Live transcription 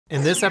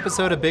In this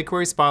episode of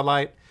BigQuery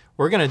Spotlight,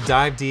 we're going to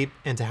dive deep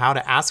into how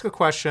to ask a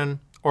question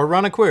or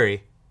run a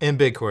query in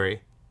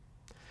BigQuery.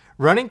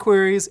 Running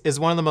queries is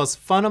one of the most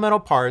fundamental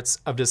parts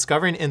of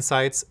discovering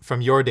insights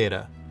from your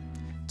data.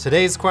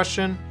 Today's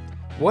question: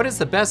 what is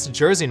the best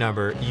jersey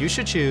number you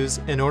should choose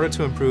in order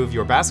to improve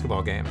your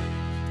basketball game?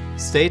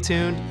 Stay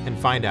tuned and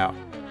find out.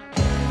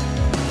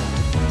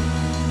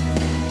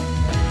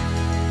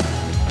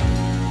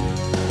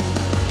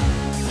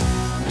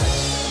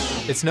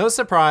 It's no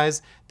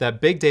surprise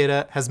that big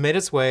data has made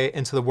its way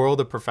into the world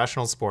of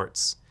professional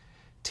sports.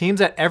 Teams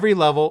at every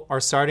level are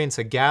starting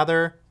to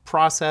gather,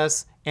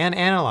 process, and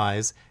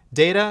analyze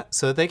data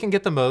so that they can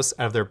get the most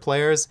out of their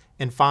players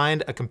and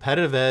find a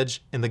competitive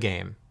edge in the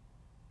game.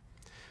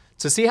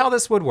 To see how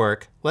this would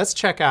work, let's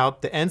check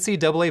out the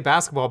NCAA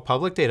basketball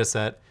public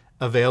dataset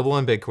available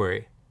in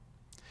BigQuery.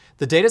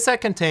 The dataset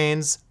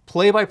contains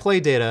play-by-play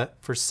data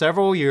for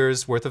several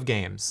years' worth of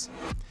games.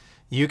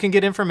 You can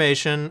get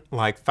information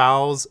like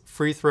fouls,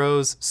 free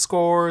throws,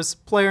 scores,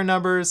 player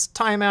numbers,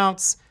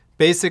 timeouts,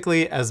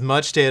 basically as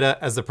much data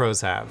as the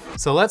pros have.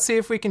 So let's see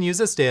if we can use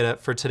this data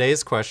for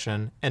today's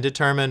question and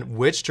determine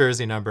which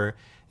jersey number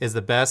is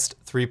the best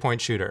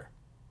three-point shooter.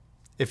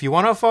 If you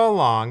want to follow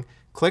along,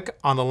 click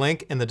on the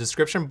link in the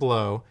description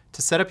below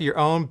to set up your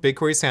own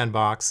BigQuery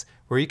Sandbox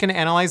where you can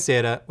analyze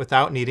data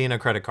without needing a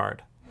credit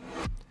card.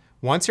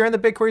 Once you're in the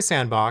BigQuery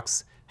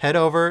Sandbox, head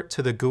over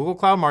to the Google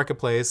Cloud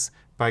Marketplace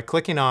by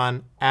clicking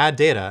on Add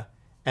Data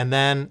and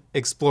then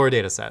Explore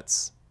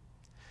Datasets.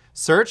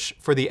 Search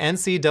for the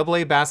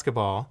NCAA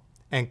basketball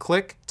and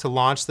click to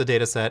launch the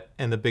dataset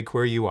in the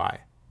BigQuery UI.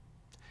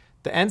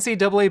 The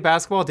NCAA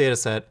basketball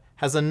dataset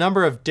has a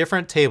number of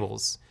different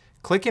tables.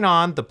 Clicking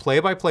on the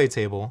play-by-play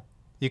table,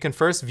 you can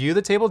first view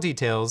the table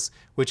details,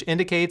 which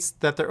indicates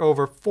that there are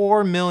over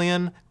 4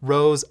 million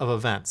rows of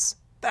events.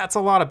 That's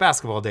a lot of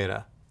basketball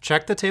data.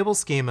 Check the table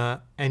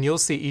schema and you'll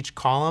see each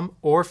column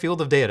or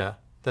field of data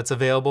that's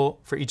available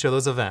for each of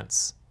those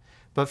events.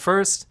 But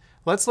first,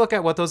 let's look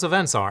at what those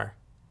events are.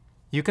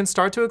 You can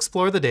start to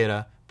explore the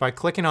data by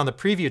clicking on the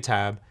Preview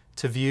tab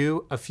to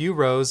view a few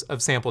rows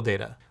of sample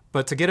data.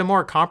 But to get a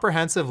more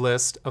comprehensive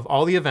list of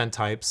all the event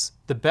types,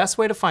 the best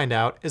way to find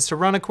out is to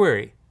run a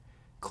query.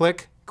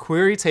 Click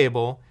Query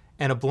Table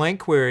and a blank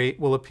query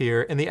will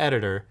appear in the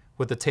editor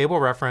with the table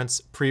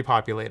reference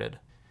pre-populated.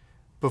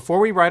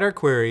 Before we write our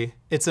query,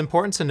 it's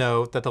important to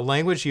know that the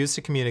language used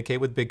to communicate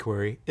with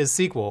BigQuery is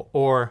SQL,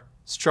 or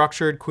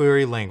Structured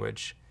Query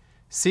Language.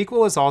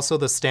 SQL is also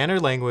the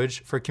standard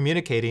language for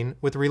communicating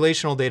with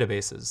relational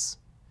databases.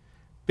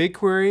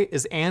 BigQuery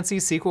is ANSI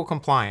SQL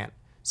compliant,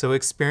 so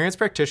experienced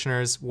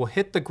practitioners will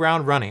hit the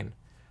ground running.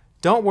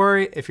 Don't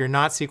worry if you're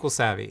not SQL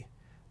savvy.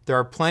 There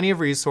are plenty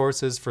of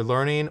resources for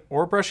learning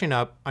or brushing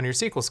up on your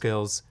SQL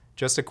skills,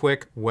 just a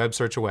quick web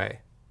search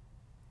away.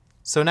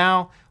 So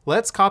now,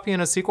 let's copy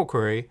in a SQL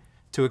query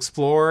to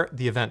explore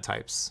the event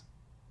types.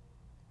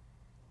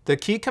 The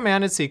key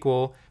command in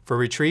SQL for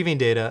retrieving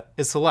data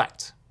is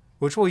select,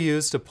 which we'll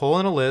use to pull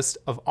in a list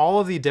of all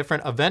of the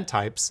different event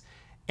types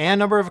and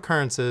number of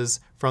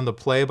occurrences from the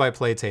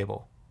play-by-play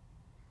table.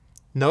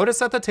 Notice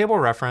that the table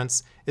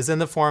reference is in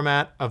the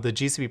format of the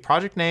GCP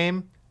project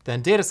name,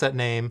 then dataset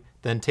name,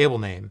 then table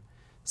name,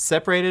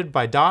 separated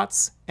by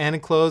dots and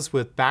enclosed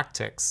with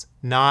backticks,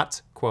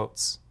 not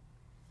quotes.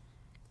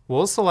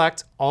 We'll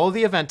select all of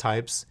the event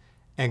types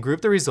and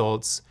group the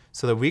results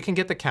so that we can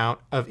get the count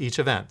of each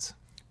event.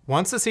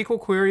 Once the SQL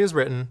query is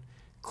written,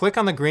 click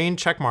on the green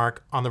check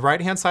mark on the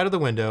right-hand side of the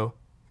window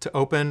to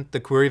open the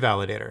query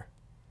validator.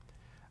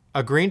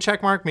 A green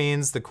check mark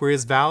means the query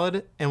is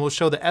valid and will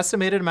show the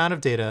estimated amount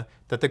of data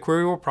that the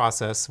query will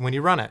process when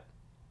you run it.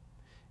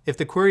 If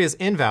the query is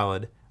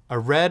invalid, a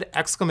red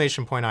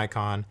exclamation point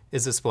icon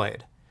is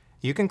displayed.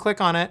 You can click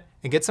on it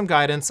and get some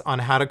guidance on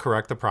how to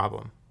correct the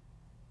problem.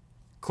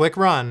 Click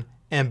Run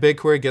and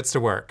BigQuery gets to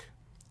work.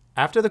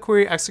 After the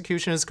query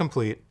execution is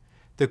complete,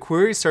 the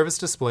query service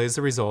displays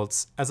the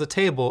results as a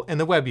table in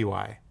the web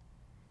UI.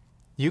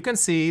 You can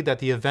see that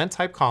the event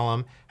type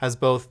column has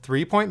both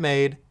 3-point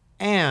made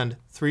and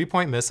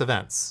 3-point miss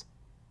events.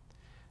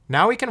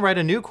 Now we can write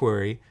a new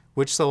query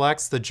which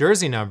selects the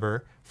jersey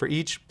number for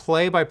each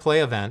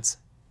play-by-play event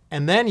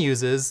and then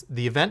uses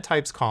the event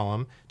types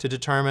column to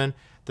determine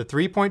the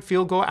 3-point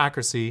field goal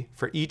accuracy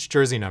for each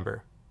jersey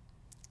number.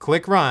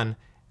 Click Run,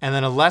 and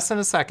then in less than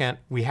a second,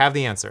 we have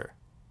the answer.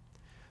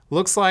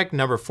 Looks like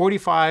number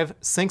 45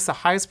 sinks the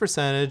highest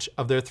percentage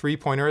of their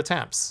three-pointer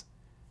attempts.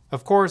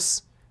 Of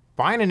course,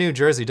 buying a new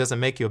jersey doesn't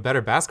make you a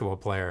better basketball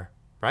player,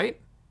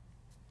 right?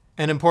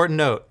 An important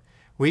note,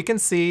 we can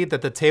see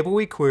that the table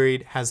we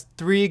queried has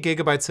 3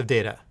 gigabytes of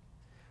data,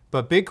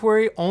 but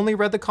BigQuery only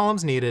read the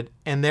columns needed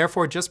and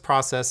therefore just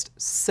processed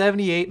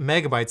 78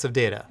 megabytes of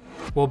data.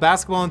 Well,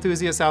 basketball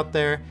enthusiasts out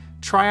there,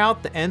 try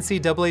out the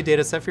NCAA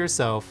dataset for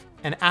yourself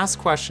and ask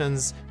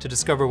questions to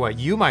discover what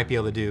you might be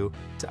able to do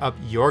to up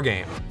your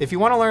game. If you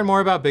want to learn more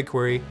about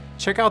BigQuery,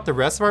 check out the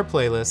rest of our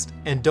playlist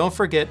and don't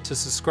forget to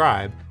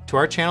subscribe to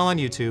our channel on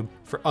YouTube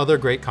for other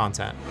great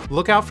content.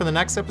 Look out for the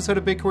next episode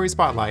of BigQuery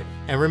Spotlight,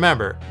 and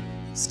remember,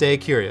 stay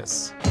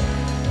curious.